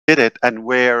did it and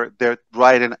where they're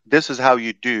writing, this is how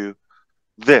you do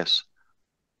this.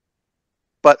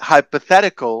 But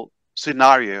hypothetical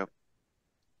scenario,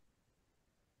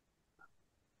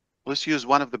 let's use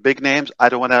one of the big names. I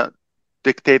don't want to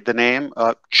dictate the name.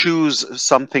 Choose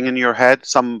something in your head,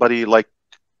 somebody like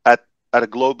at a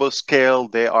global scale,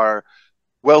 they are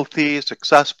wealthy,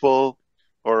 successful,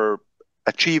 or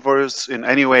achievers in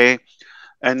any way,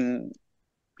 and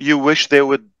you wish they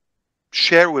would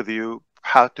share with you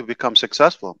how to become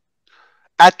successful.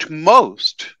 At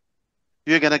most,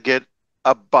 you're going to get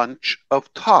a bunch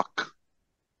of talk.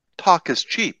 Talk is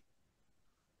cheap.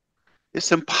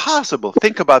 It's impossible.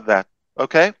 Think about that,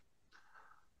 okay?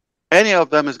 Any of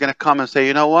them is going to come and say,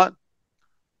 you know what?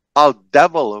 I'll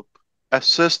develop a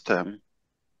system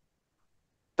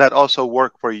that also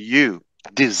works for you,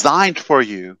 designed for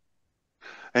you,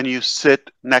 and you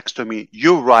sit next to me.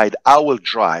 You ride, I will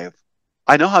drive.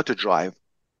 I know how to drive.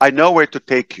 I know where to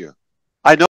take you. I know